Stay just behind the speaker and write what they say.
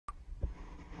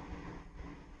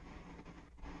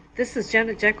This is Jen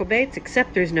at Jekyll Baits,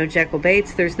 except there's no Jekyll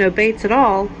Baits, there's no baits at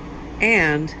all,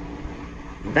 and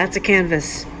that's a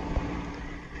canvas.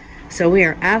 So we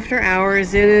are after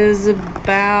hours. It is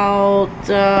about,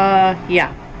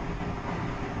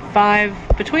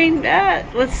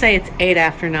 let's say it's 8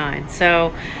 after 9.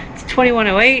 So it's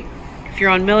 21:08 if you're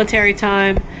on military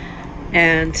time.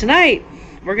 And tonight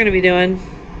we're going to be doing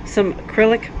some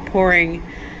acrylic pouring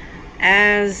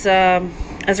as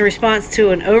a response to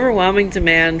an overwhelming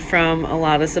demand from a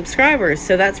lot of subscribers.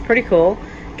 So that's pretty cool.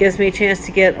 Gives me a chance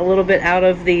to get a little bit out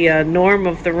of the norm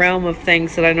of the realm of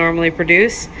things that I normally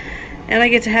produce. And I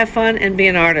get to have fun and be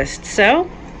an artist. So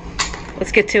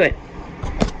let's get to it.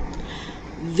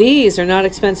 These are not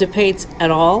expensive paints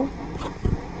at all,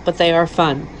 but they are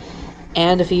fun.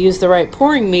 And if you use the right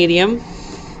pouring medium,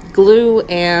 glue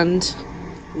and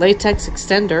latex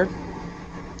extender,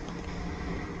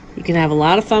 you can have a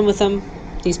lot of fun with them.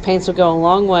 These paints will go a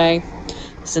long way.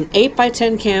 It's an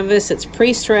 8x10 canvas. It's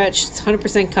pre-stretched. It's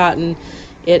 100% cotton.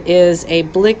 It is a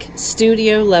Blick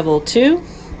Studio Level 2.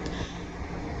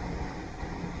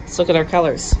 Let's look at our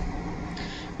colors.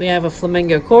 We have a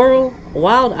flamingo coral, a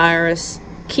wild iris,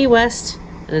 Key West,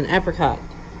 and an apricot.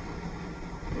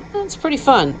 That's pretty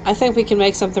fun. I think we can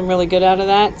make something really good out of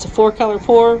that. It's a 4-color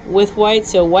pour with white,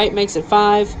 so white makes it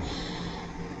 5.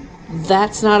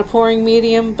 That's not a pouring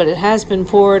medium, but it has been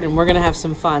poured, and we're going to have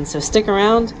some fun. So stick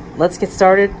around. Let's get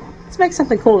started. Let's make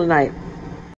something cool tonight.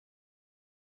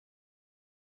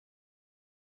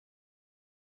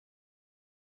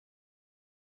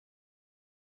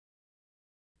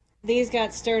 These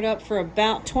got stirred up for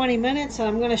about 20 minutes, and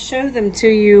I'm going to show them to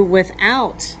you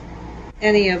without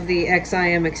any of the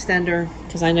XIM extender,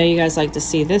 because I know you guys like to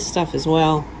see this stuff as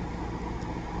well.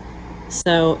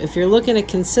 So if you're looking at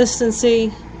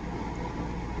consistency,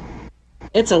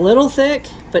 it's a little thick,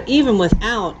 but even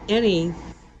without anything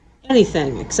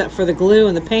except for the glue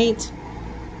and the paint,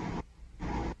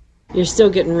 you're still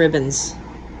getting ribbons.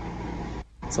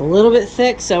 It's a little bit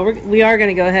thick, so we are going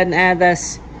to go ahead and add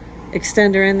this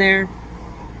extender in there,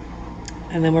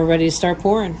 and then we're ready to start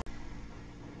pouring.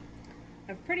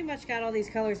 I've pretty much got all these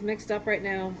colors mixed up right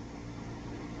now.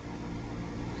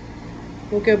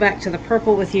 We'll go back to the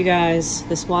purple with you guys,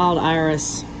 this wild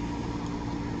iris.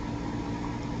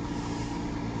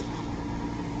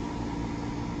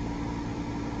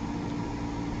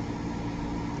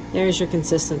 There's your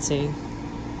consistency.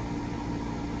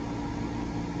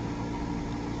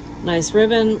 Nice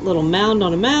ribbon, little mound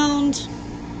on a mound.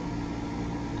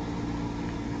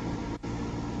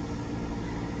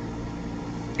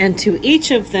 And to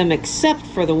each of them, except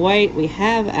for the white, we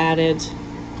have added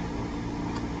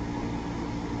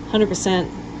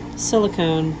 100%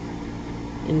 silicone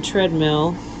in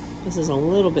treadmill. This is a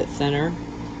little bit thinner,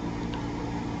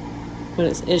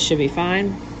 but it should be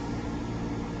fine.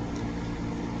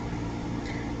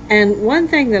 And one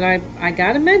thing that I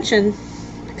gotta mention,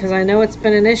 because I know it's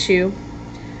been an issue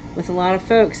with a lot of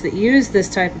folks that use this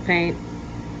type of paint,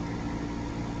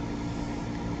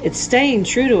 it's staying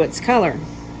true to its color.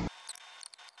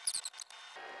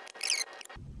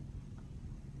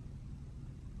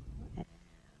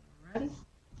 Ready,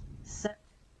 set.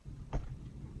 I'm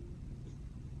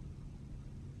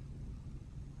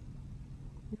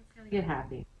just gonna get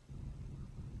happy.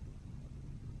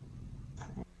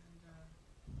 And,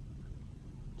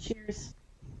 cheers.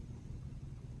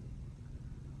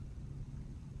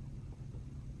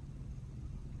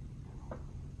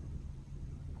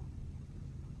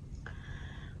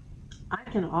 I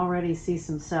can already see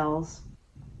some cells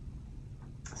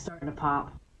starting to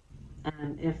pop.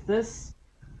 And if this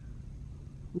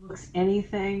looks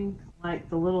anything like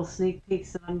the little sneak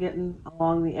peeks that I'm getting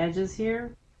along the edges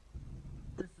here,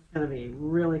 this is going to be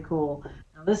really cool.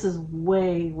 Now this is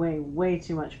way, way, way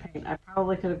too much paint. I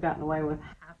probably could have gotten away with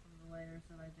half of the layers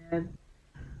that I did.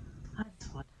 I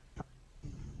just want to have fun.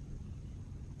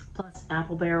 Plus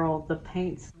Apple Barrel, the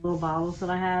paints, the little bottles that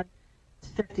I had,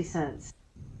 it's 50 cents.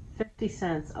 50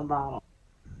 cents a bottle.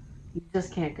 You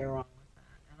just can't go wrong with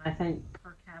that. And I think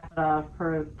per capita,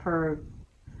 per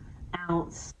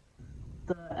ounce,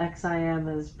 the XIM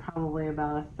is probably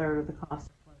about 1/3 of the cost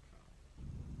of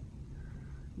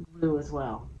Floetrol. Glue as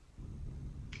well.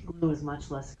 Glue is much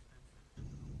less expensive.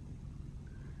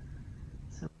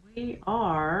 So we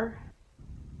are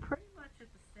pretty much at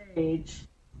the stage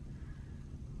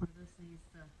where this needs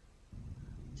to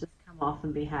just come off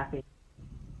and be happy.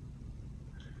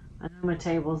 I know my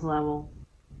table's level.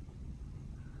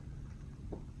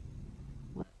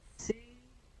 Let's see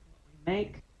what we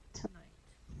make tonight.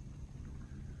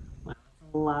 Wow,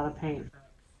 that's a lot of paint, folks.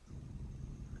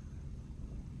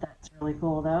 That's really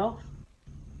cool, though.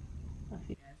 If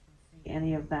you guys can see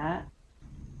any of that.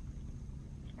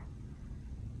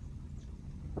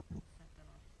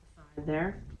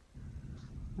 There.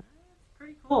 That's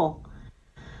pretty cool.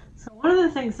 So one of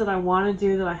the things that I want to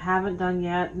do that I haven't done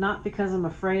yet, not because I'm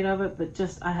afraid of it, but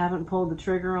just I haven't pulled the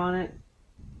trigger on it,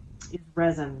 is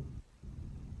resin.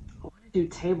 I want to do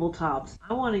tabletops.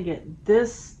 I want to get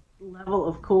this level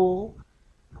of cool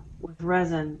with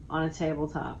resin on a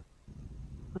tabletop.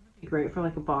 Wouldn't it be great for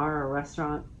like a bar or a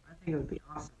restaurant? I think it would be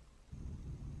awesome.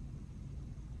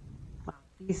 Wow,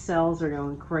 these cells are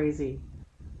going crazy.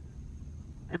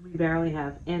 And we barely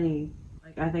have any.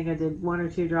 Like, I think I did 1 or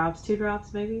 2 drops, 2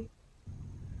 drops maybe.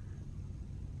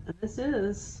 And this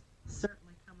is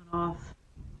certainly coming off.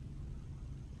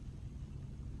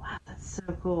 Wow, that's so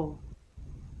cool.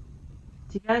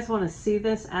 Do you guys want to see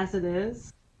this as it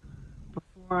is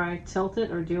before I tilt it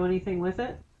or do anything with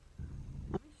it?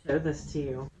 Let me show this to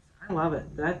you. I love it.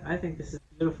 I think this is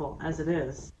beautiful as it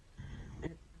is.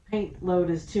 And the paint load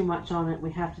is too much on it.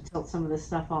 We have to tilt some of this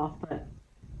stuff off, but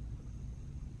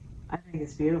I think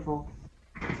it's beautiful.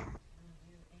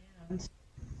 And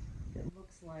it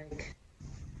looks like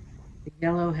the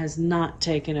yellow has not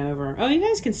taken over. Oh, you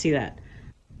guys can see that.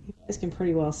 You guys can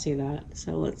pretty well see that.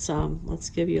 So let's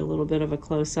give you a little bit of a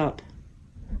close up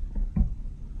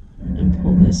and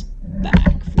pull this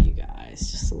back for you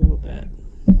guys just a little bit.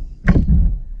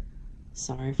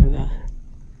 Sorry for the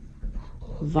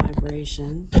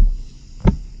vibration.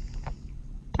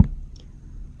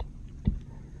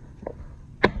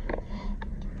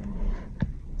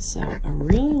 So I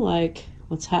really like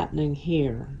what's happening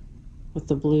here with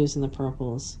the blues and the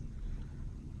purples.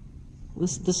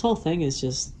 This whole thing is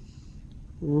just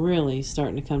really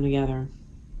starting to come together.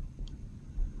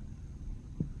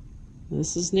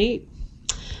 This is neat.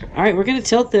 All right, we're going to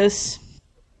tilt this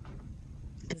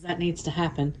because that needs to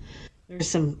happen. There's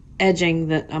some edging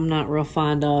that I'm not real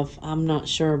fond of. I'm not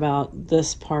sure about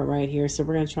this part right here, so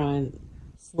we're going to try and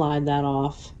slide that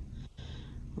off.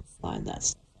 Slide that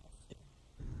stuff off.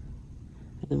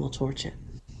 And then we'll torch it.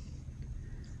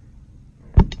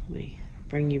 Let me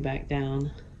bring you back down.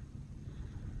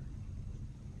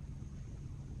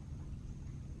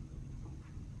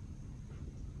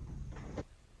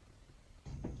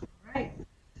 All right.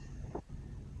 Let's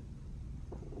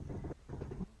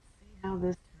see how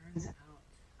this turns out.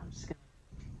 I'm just going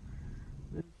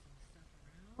to move some stuff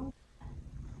around.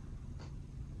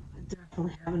 I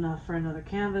definitely have enough for another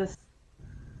canvas,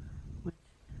 which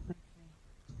makes me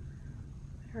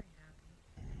very happy.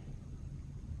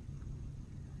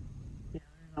 Yeah,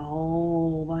 there's a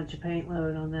whole bunch of paint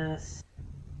load on this.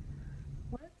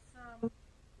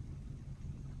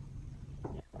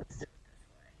 Let's do it this way.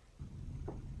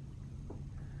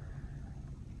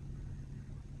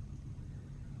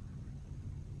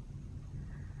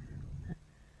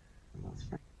 Let's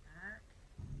bring it back.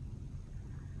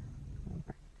 We'll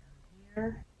bring it down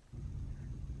here.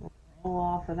 We'll roll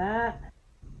off of that.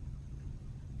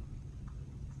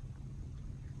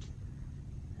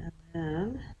 And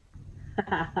then,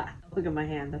 look at my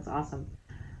hand, that's awesome.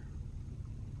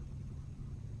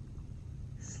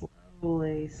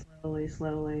 Slowly, slowly,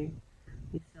 slowly.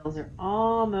 These cells are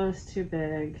almost too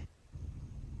big.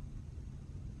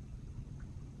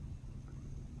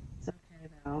 It's okay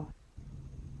though.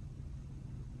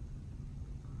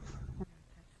 We're going to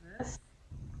catch this.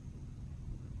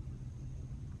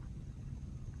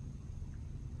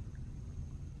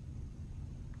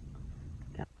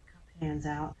 Got my cup hands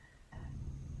out.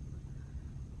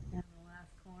 And the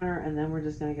last corner, and then we're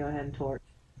just going to go ahead and torch.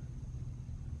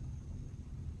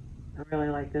 I really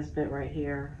like this bit right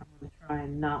here. I'm going to try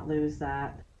and not lose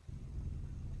that.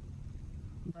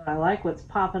 But I like what's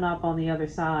popping up on the other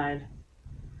side,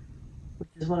 which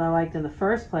is what I liked in the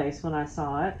first place when I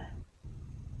saw it.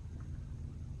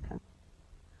 Okay.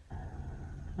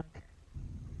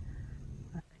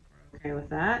 I think we're okay with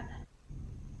that.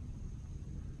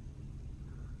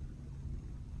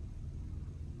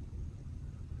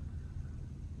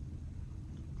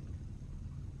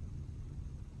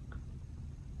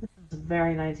 This is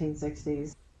very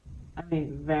 1960s. I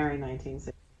mean, very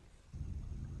 1960s.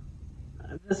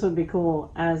 This would be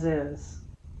cool as is.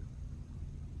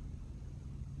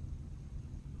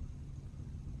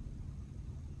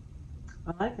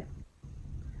 I like it.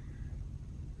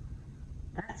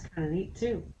 That's kind of neat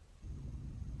too.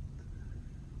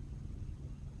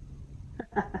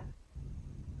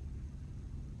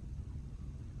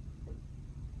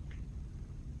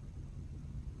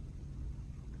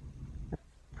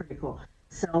 Pretty cool.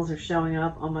 Cells are showing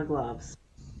up on my gloves.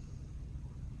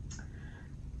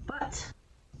 But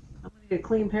I'm going to get a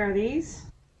clean pair of these.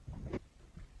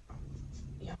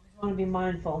 You always want to be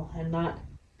mindful and not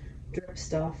drip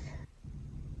stuff.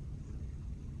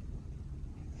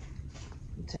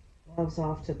 Take the gloves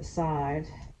off to the side.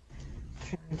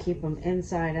 Try and keep them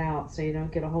inside out so you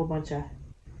don't get a whole bunch of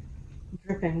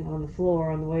dripping on the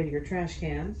floor on the way to your trash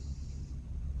can.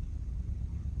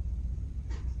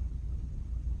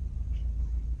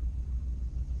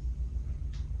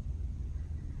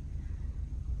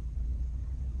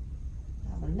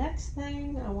 Now the next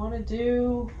thing I want to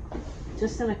do,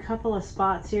 just in a couple of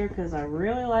spots here, because I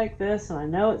really like this and I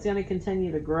know it's going to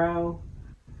continue to grow.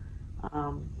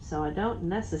 So I don't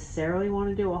necessarily want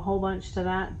to do a whole bunch to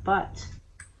that, but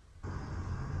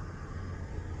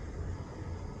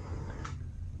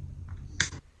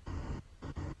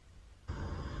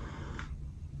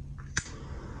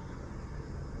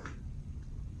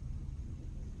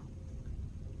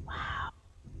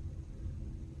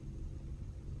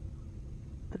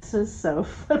this is so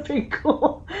flipping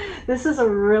cool. This is a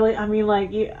really, I mean,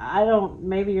 like,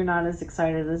 maybe you're not as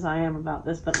excited as I am about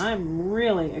this, but I'm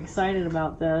really excited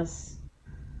about this.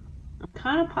 I'm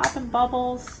kind of popping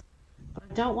bubbles, but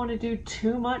I don't want to do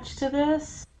too much to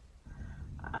this.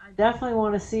 I definitely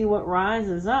want to see what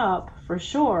rises up for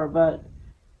sure, but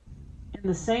in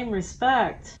the same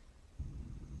respect,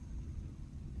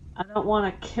 I don't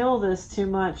want to kill this too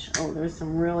much. Oh, there's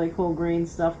some really cool green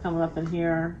stuff coming up in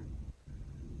here.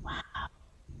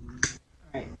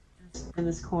 In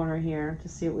this corner here to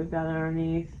see what we've got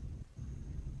underneath.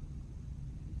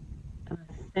 And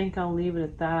I think I'll leave it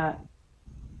at that.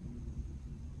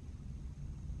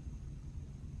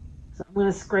 So I'm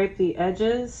going to scrape the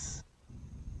edges.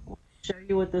 I'll show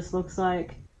you what this looks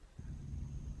like.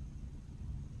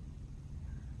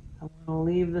 I'm going to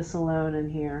leave this alone in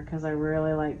here because I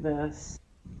really like this.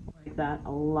 I like that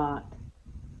a lot.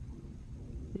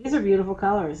 These are beautiful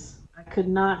colors. I could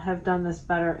not have done this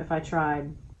better if I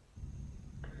tried.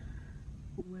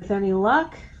 With any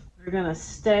luck, they're going to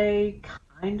stay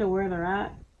kind of where they're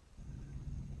at.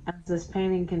 As this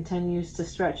painting continues to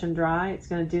stretch and dry, it's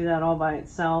going to do that all by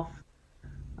itself.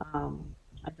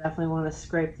 I definitely want to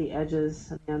scrape the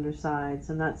edges and the undersides,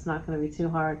 and that's not going to be too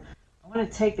hard. I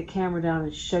want to take the camera down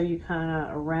and show you kind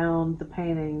of around the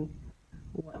painting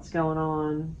what's going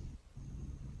on.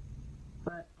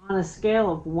 But on a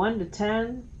scale of 1 to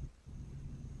 10,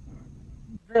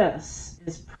 this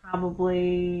is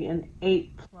probably an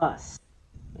 8+,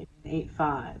 maybe an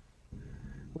 8.5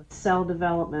 with cell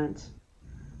development.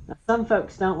 Now, some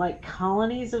folks don't like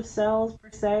colonies of cells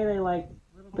per se, they like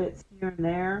little bits here and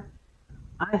there.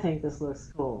 I think this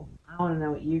looks cool. I want to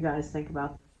know what you guys think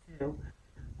about this too.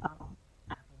 Apple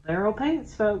barrel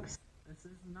paints, folks. This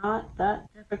is not that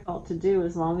difficult to do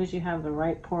as long as you have the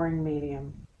right pouring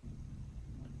medium.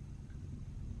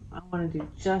 I want to do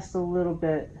just a little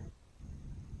bit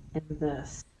in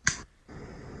this. I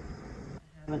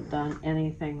haven't done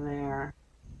anything there.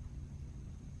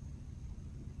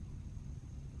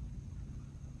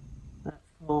 That's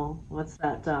cool. What's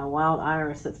that wild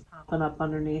iris that's popping up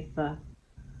underneath the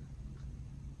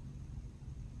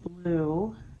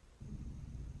blue?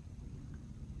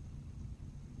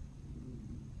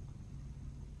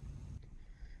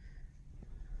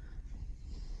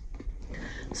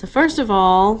 So first of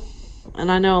all, and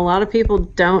I know a lot of people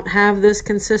don't have this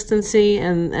consistency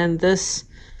and this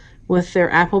with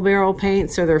their apple barrel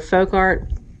paints or their folk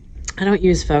art. I don't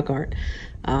use folk art.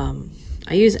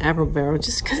 I use apple barrel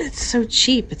just because it's so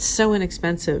cheap. It's so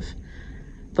inexpensive.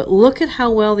 But look at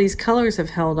how well these colors have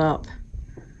held up.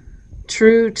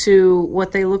 True to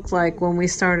what they looked like when we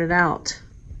started out.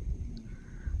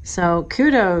 So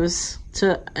kudos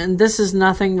to, and this is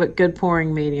nothing but good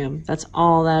pouring medium. That's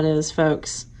all that is,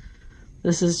 folks.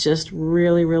 This is just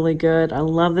really, really good. I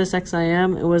love this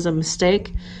XIM. It was a mistake.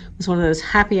 It was one of those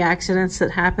happy accidents that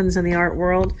happens in the art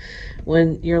world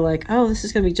when you're like, oh, this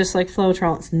is going to be just like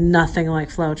Floetrol. It's nothing like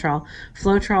Floetrol.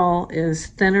 Floetrol is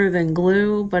thinner than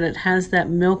glue, but it has that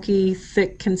milky,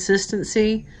 thick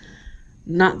consistency.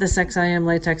 Not this XIM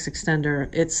latex extender.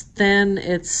 It's thin.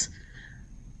 It's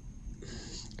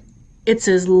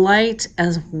as light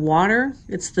as water.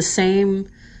 It's the same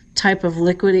type of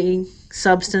liquidy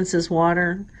substance as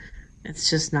water. It's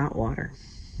just not water.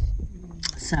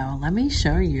 So let me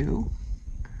show you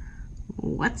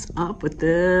what's up with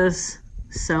this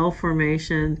cell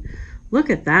formation. Look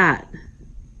at that. I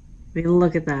mean,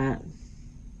 look at that.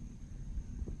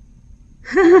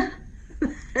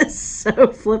 That's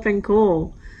so flipping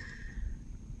cool.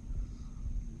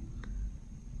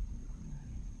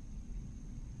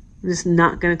 I'm just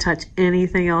not going to touch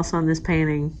anything else on this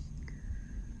painting.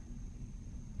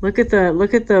 Look at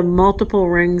the multiple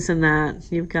rings in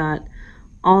that. You've got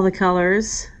all the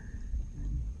colors.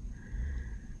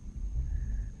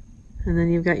 And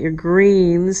then you've got your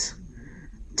greens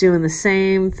doing the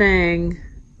same thing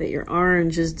that your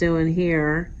orange is doing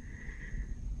here.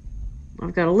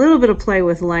 I've got a little bit of play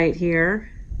with light here.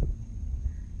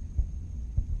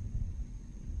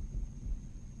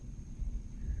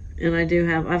 And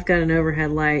I've got an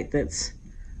overhead light that's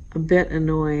a bit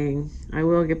annoying. I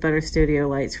will get better studio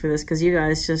lights for this because you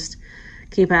guys just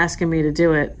keep asking me to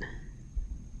do it.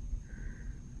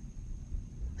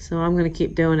 So I'm going to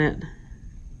keep doing it.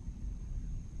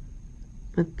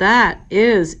 But that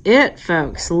is it,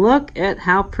 folks. Look at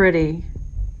how pretty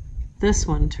this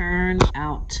one turned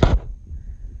out.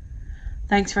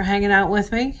 Thanks for hanging out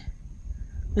with me.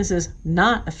 This is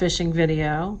not a fishing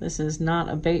video. This is not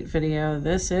a bait video.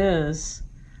 This is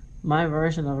my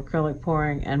version of acrylic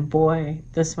pouring. And boy,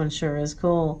 this one sure is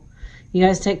cool. You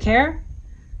guys take care,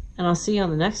 and I'll see you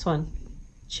on the next one.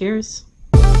 Cheers.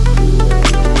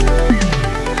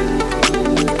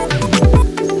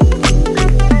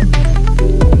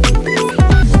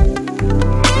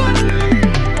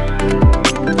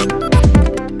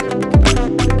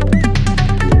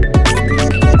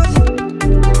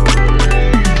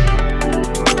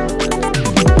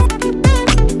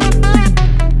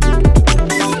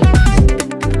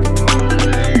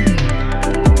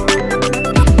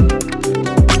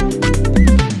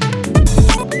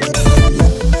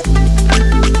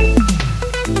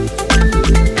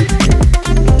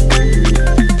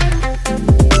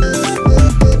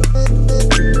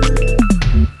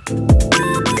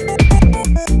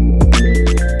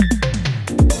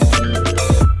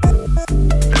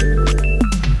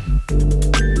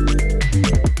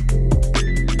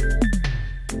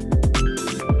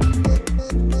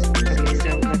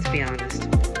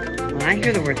 I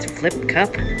hear the words flip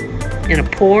cup in a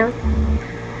pour,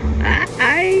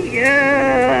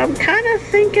 I'm kind of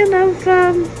thinking of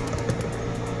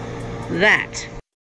that.